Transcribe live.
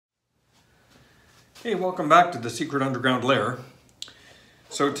Hey, welcome back to the Secret Underground Lair.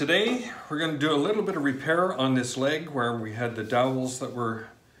 So today we're going to do a little bit of repair on this leg where we had the dowels that were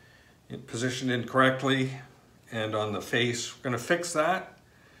positioned incorrectly and on the face. We're going to fix that.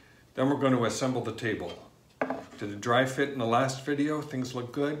 Then we're going to assemble the table. Did a dry fit in the last video. Things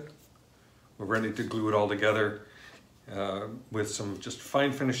look good. We're ready to glue it all together with some just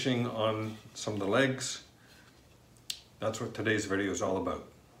fine finishing on some of the legs. That's what today's video is all about.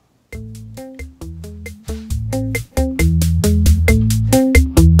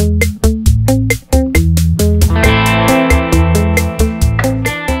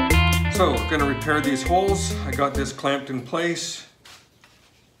 Repair these holes. I got this clamped in place.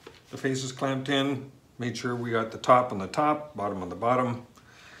 The face is clamped in. Made sure we got the top on the top, bottom on the bottom.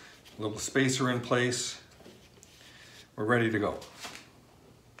 A little spacer in place. We're ready to go.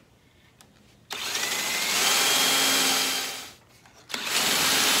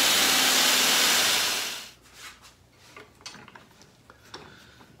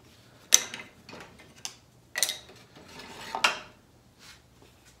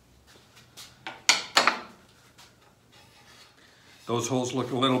 Those holes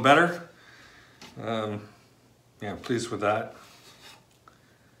look a little better. Yeah, pleased with that.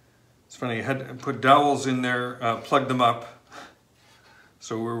 It's funny, I had to put dowels in there, plug them up.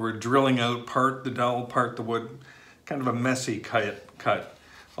 So we were drilling out part the dowel, part the wood. Kind of a messy cut.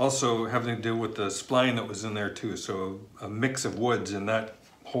 Also having to do with the spline that was in there too. So a mix of woods in that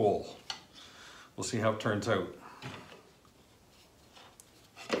hole. We'll see how it turns out.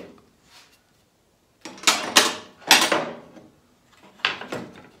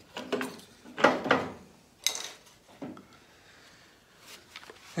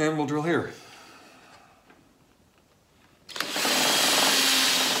 And we'll drill here.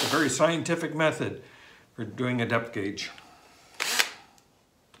 It's a very scientific method for doing a depth gauge.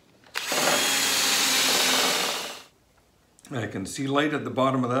 I can see light at the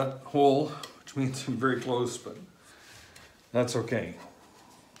bottom of that hole, which means I'm very close, but that's okay.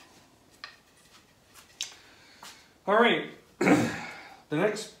 All right, the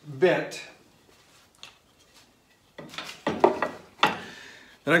next bit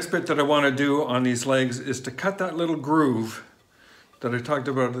that I want to do on these legs is to cut that little groove that I talked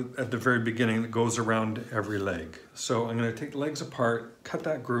about at the very beginning that goes around every leg. So I'm going to take the legs apart, cut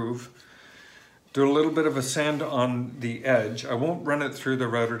that groove, do a little bit of a sand on the edge. I won't run it through the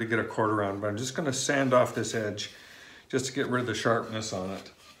router to get a quarter round, but I'm just going to sand off this edge just to get rid of the sharpness on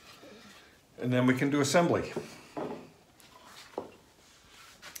it. And then we can do assembly.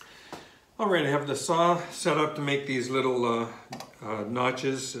 All right, I have the saw set up to make these little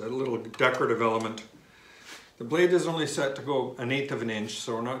notches, a little decorative element. The blade is only set to go 1/8 of an inch,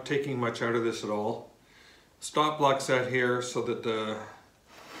 so we're not taking much out of this at all. Stop block set here so that the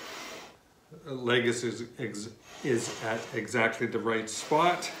leg is at exactly the right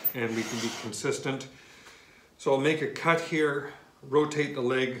spot and we can be consistent. So I'll make a cut here, rotate the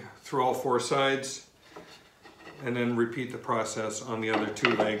leg through all 4 sides, and then repeat the process on the other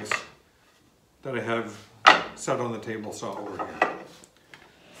 2 legs that I have set on the table saw over here.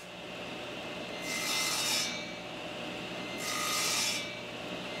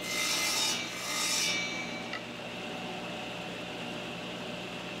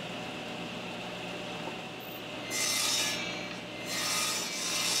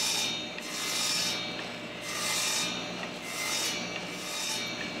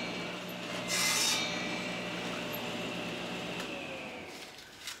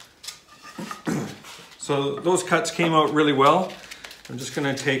 So those cuts came out really well. I'm just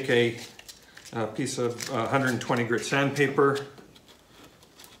going to take a piece of 120 grit sandpaper,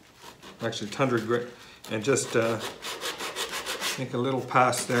 actually it's 100 grit, and just make a little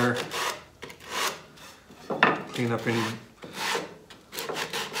pass there. Clean up any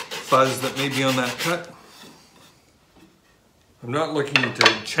fuzz that may be on that cut. I'm not looking to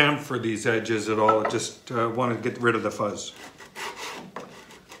chamfer these edges at all, I just want to get rid of the fuzz.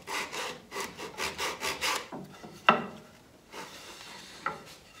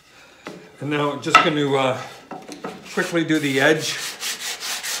 And now I'm just going to quickly do the edge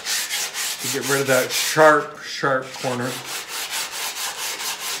to get rid of that sharp corner.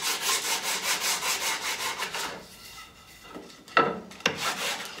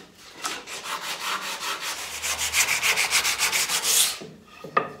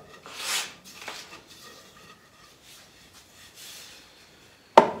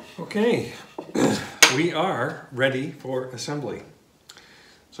 Okay, we are ready for assembly.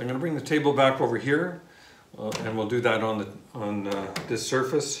 So I'm going to bring the table back over here, and we'll do that on this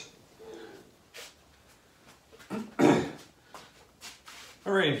surface. All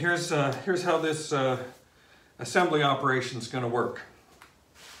All right, here's how this assembly operation is going to work.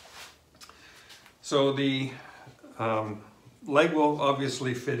 So the leg will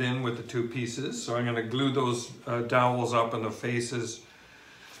obviously fit in with the two pieces, so I'm going to glue those dowels up in the faces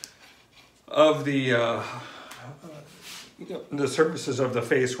of the surfaces of the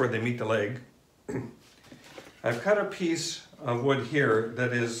face where they meet the leg. I've cut a piece of wood here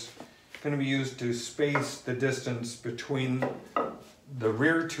that is going to be used to space the distance between the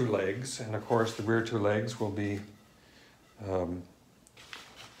rear two legs, and of course the rear two legs will be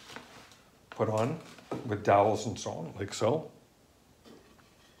put on with dowels and so on, like so.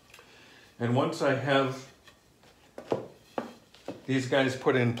 And once I have these guys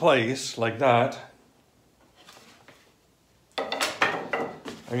put in place like that, I'm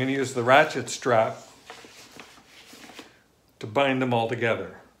going to use the ratchet strap to bind them all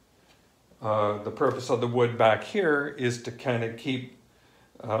together. The purpose of the wood back here is to kind of keep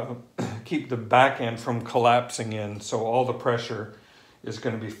the back end from collapsing in, so all the pressure is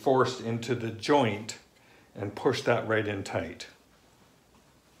going to be forced into the joint and push that right in tight.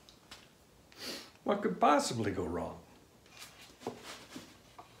 What could possibly go wrong?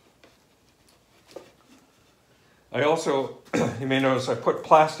 I also, you may notice I put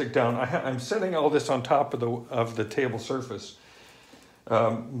plastic down. I'm setting all this on top of the table surface,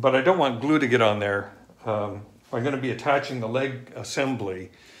 but I don't want glue to get on there. I'm going to be attaching the leg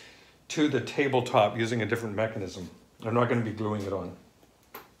assembly to the tabletop using a different mechanism. I'm not going to be gluing it on.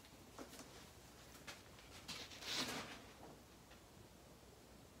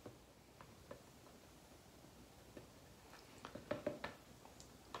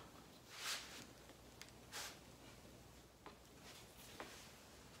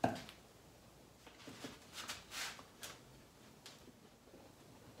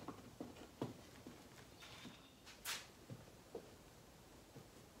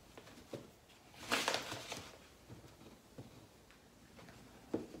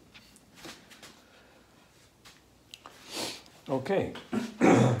 Okay,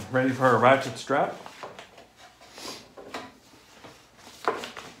 ready for our ratchet strap?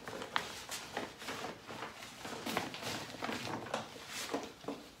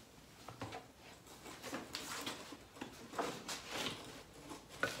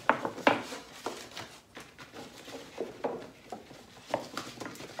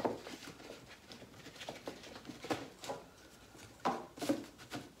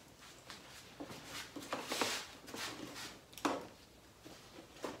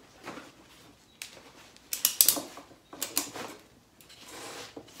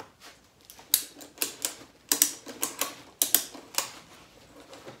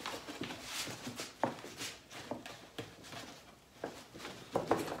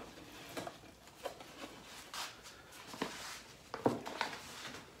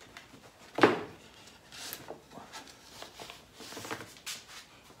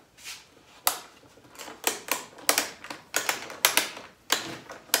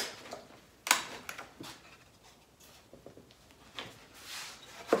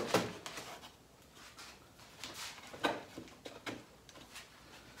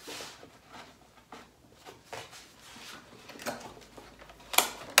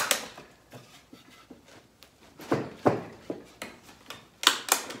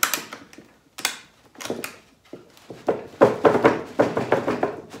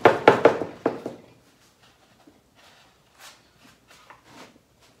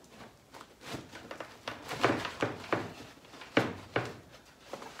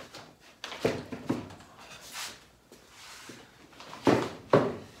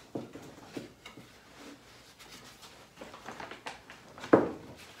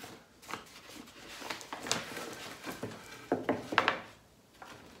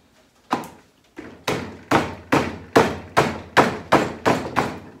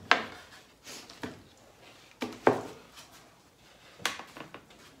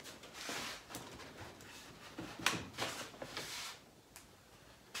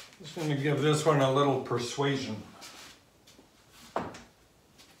 Just going to give this one a little persuasion.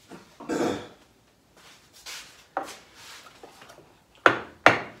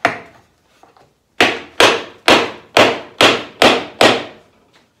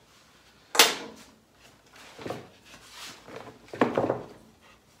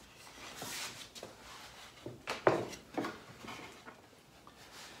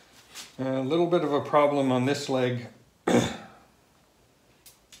 A little bit of a problem on this leg, which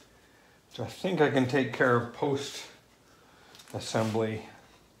I think I can take care of post-assembly.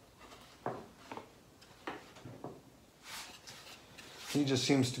 He just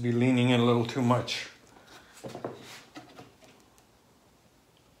seems to be leaning in a little too much.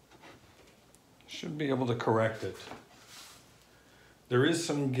 should be able to correct it. There is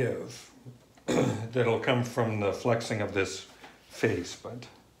some give that'll come from the flexing of this face, but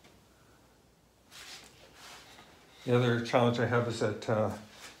the other challenge I have is that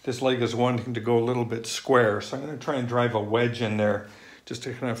this leg is wanting to go a little bit square, so I'm going to try and drive a wedge in there just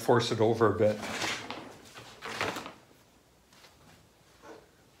to kind of force it over a bit.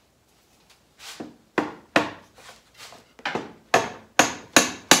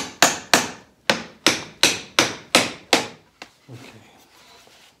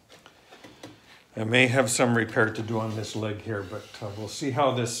 I may have some repair to do on this leg here, but we'll see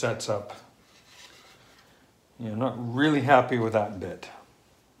how this sets up. Yeah, I'm not really happy with that bit.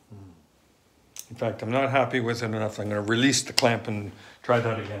 In fact, I'm not happy with it enough. I'm going to release the clamp and try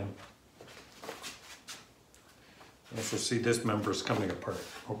that again. Also see this member is coming apart.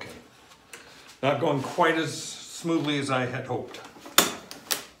 Okay. Not going quite as smoothly as I had hoped.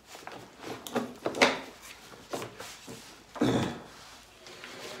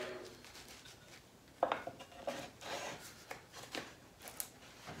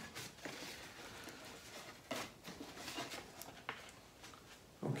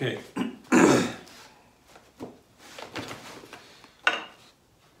 Okay.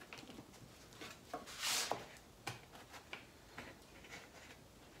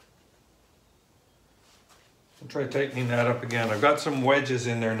 I'll try tightening that up again. I've got some wedges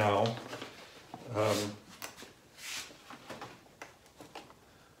in there now.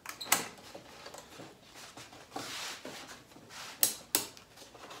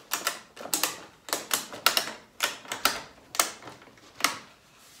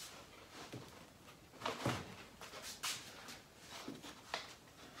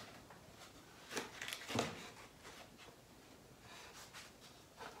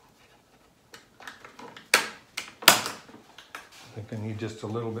 I think I need just a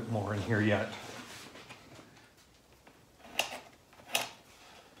little bit more in here yet.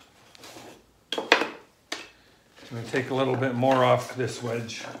 I'm going to take a little bit more off this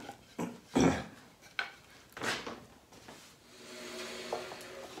wedge.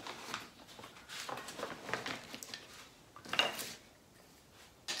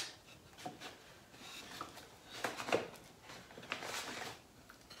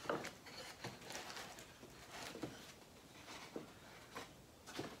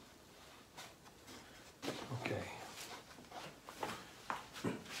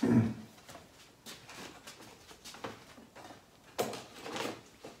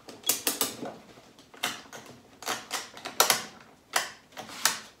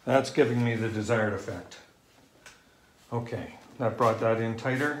 That's giving me the desired effect. Okay, that brought that in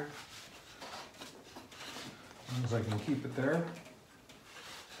tighter. As long as I can keep it there.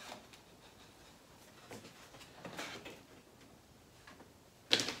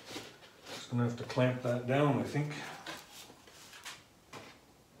 Just gonna have to clamp that down, I think.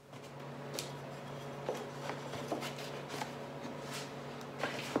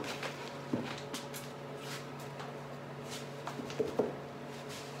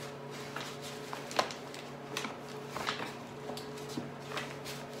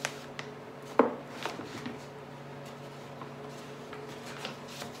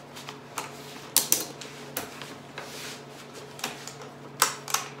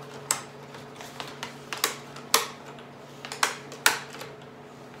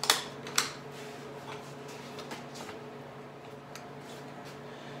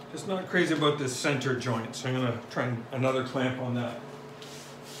 Just not crazy about this center joint, so I'm going to try another clamp on that.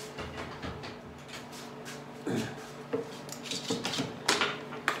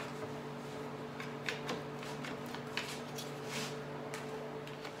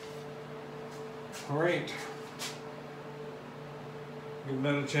 All right. Give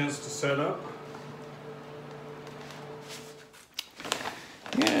that a chance to set up.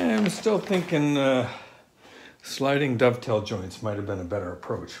 Yeah, I'm still thinking sliding dovetail joints might have been a better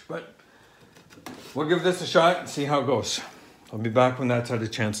approach, but we'll give this a shot and see how it goes. I'll be back when that's had a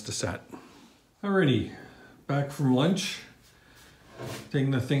chance to set. Alrighty, back from lunch.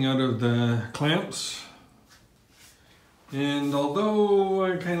 Taking the thing out of the clamps. And although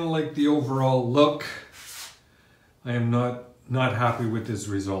I kind of like the overall look, I am not happy with this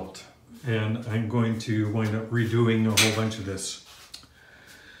result. And I'm going to wind up redoing a whole bunch of this.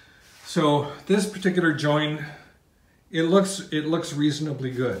 So this particular joint, it looks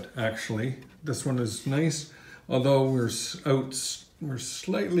reasonably good, actually. This one is nice, although we're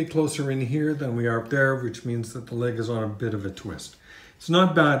slightly closer in here than we are up there, which means that the leg is on a bit of a twist. It's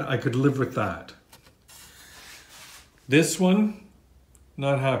not bad, I could live with that. This one,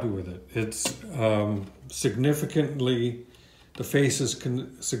 not happy with it. It's significantly, The face is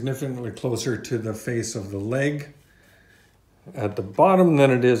significantly closer to the face of the leg at the bottom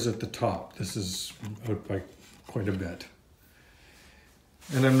than it is at the top. This is out by quite a bit.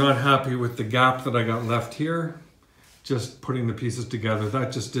 And I'm not happy with the gap that I got left here. Just putting the pieces together,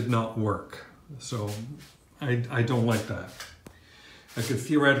 that just did not work. So I don't like that. I could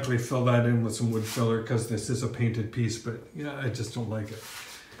theoretically fill that in with some wood filler because this is a painted piece, but yeah, I just don't like it.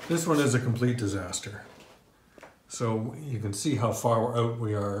 This one is a complete disaster. So you can see how far out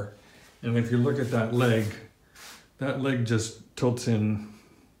we are. And if you look at that leg just tilts in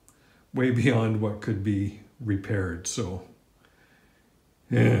way beyond what could be repaired. So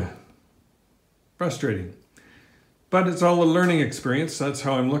yeah, frustrating. But it's all a learning experience. That's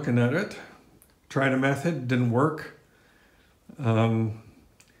how I'm looking at it. Tried a method, didn't work. Not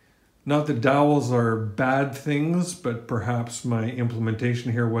that dowels are bad things, but perhaps my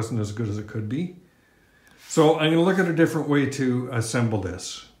implementation here wasn't as good as it could be. So I'm going to look at a different way to assemble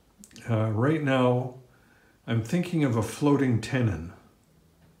this. Right now, I'm thinking of a floating tenon.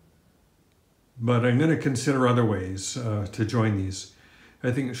 But I'm going to consider other ways to join these.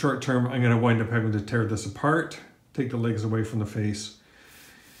 I think short term, I'm going to wind up having to tear this apart, take the legs away from the face,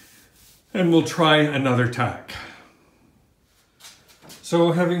 and we'll try another tack.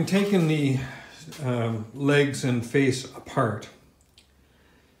 So having taken the legs and face apart,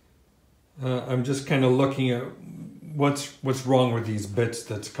 I'm just kind of looking at what's wrong with these bits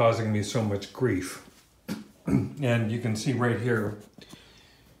that's causing me so much grief. And you can see right here,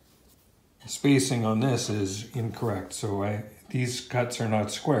 the spacing on this is incorrect. So these cuts are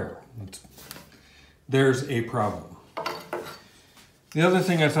not square. There's a problem. The other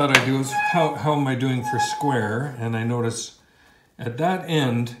thing I thought I'd do is how am I doing for square? And I notice at that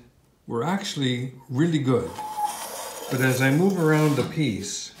end, we're actually really good. But as I move around the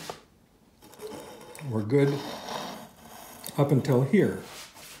piece, we're good up until here.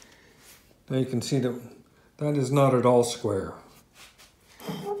 Now you can see that that is not at all square.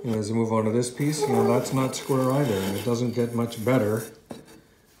 And as I move on to this piece, that's not square either, and it doesn't get much better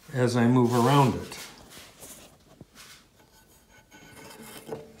as I move around it.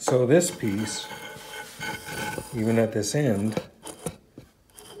 So this piece, even at this end,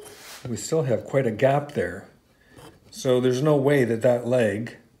 we still have quite a gap there. So there's no way that that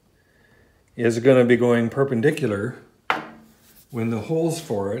leg is going to be going perpendicular when the holes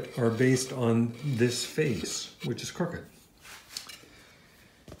for it are based on this face, which is crooked.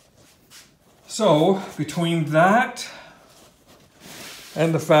 So between that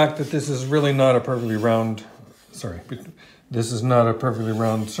and the fact that this is really not a perfectly round, this is not a perfectly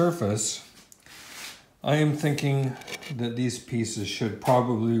round surface, I am thinking that these pieces should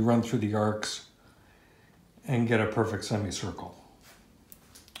probably run through the arcs and get a perfect semicircle.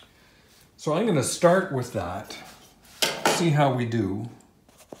 So I'm going to start with that, see how we do.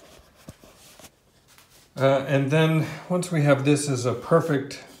 And then once we have this as a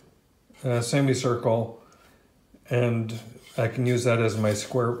perfect semicircle, and I can use that as my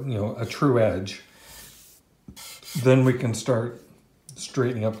square, a true edge, then we can start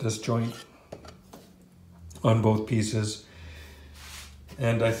straightening up this joint on both pieces.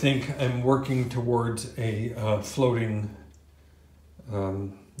 And I think I'm working towards a floating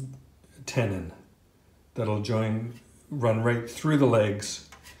tenon that'll run right through the legs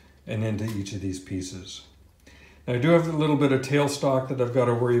and into each of these pieces. Now I do have a little bit of tailstock that I've got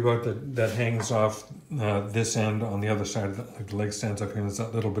to worry about that hangs off this end on the other side of the leg stands up here, and there's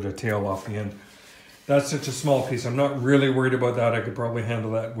that little bit of tail off the end. That's such a small piece. I'm not really worried about that. I could probably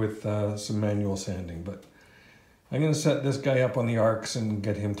handle that with some manual sanding, but I'm going to set this guy up on the arcs and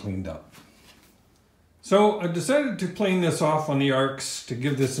get him cleaned up. So I've decided to plane this off on the arcs to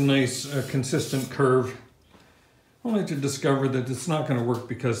give this a nice consistent curve, only to discover that it's not going to work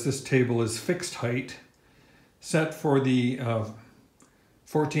because this table is fixed height, set for the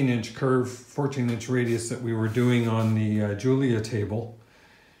 14-inch curve, 14-inch radius that we were doing on the Julia table.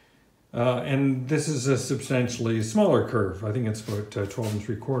 And this is a substantially smaller curve. I think it's about 12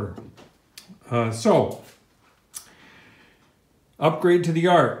 3/4. So, upgrade to the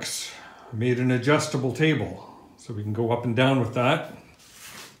arcs. I made an adjustable table, so we can go up and down with that.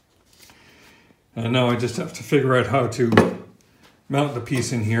 And now I just have to figure out how to mount the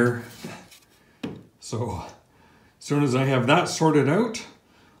piece in here. So, as soon as I have that sorted out,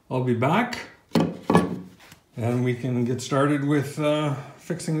 I'll be back and we can get started with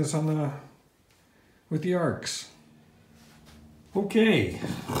fixing this with the arcs. Okay,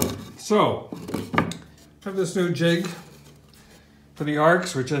 so I have this new jig for the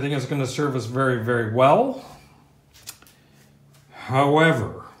arcs, which I think is going to serve us very, very well.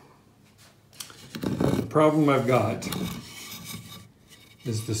 However, the problem I've got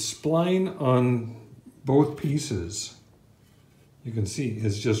is the spline on both pieces, you can see,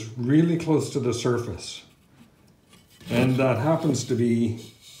 is just really close to the surface. And that happens to be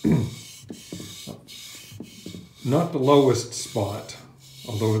not the lowest spot,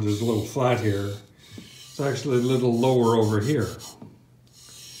 although it is a little flat here. It's actually a little lower over here.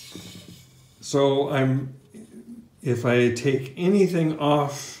 So if I take anything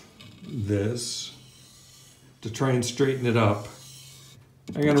off this to try and straighten it up,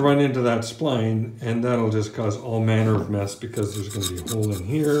 I'm going to run into that spline, and that'll just cause all manner of mess because there's going to be a hole in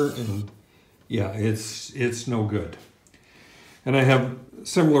here, and yeah, it's no good. And I have a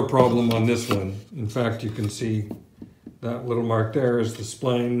similar problem on this one. In fact, you can see that little mark there is the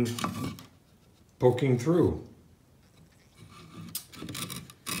spline poking through.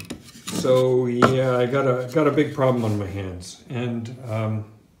 So yeah, I got a big problem on my hands, and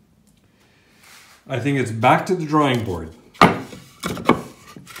I think it's back to the drawing board.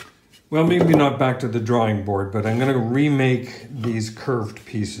 Well, maybe not back to the drawing board, but I'm going to remake these curved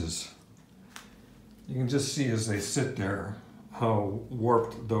pieces. You can just see as they sit there how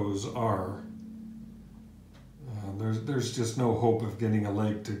warped those are. There's just no hope of getting a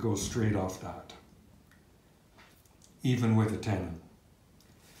leg to go straight off that, even with a tenon.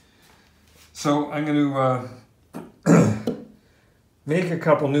 So I'm going to make a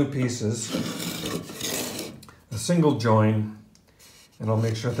couple new pieces, a single join, and I'll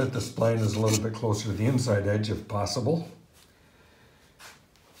make sure that the spline is a little bit closer to the inside edge if possible.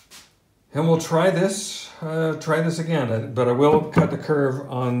 And we'll try this again, but I will cut the curve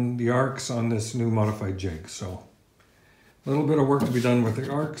on the arcs on this new modified jig. So a little bit of work to be done with the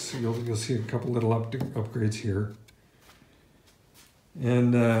arcs. You'll see a couple little upgrades here.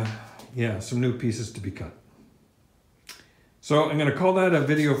 And yeah, some new pieces to be cut. So I'm going to call that a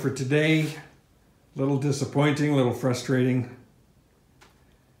video for today. A little disappointing, a little frustrating.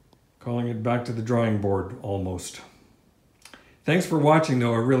 Calling it back to the drawing board almost. Thanks for watching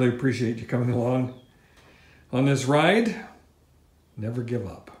though. I really appreciate you coming along on this ride. Never give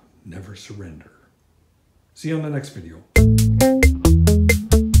up. Never surrender. See you on the next video.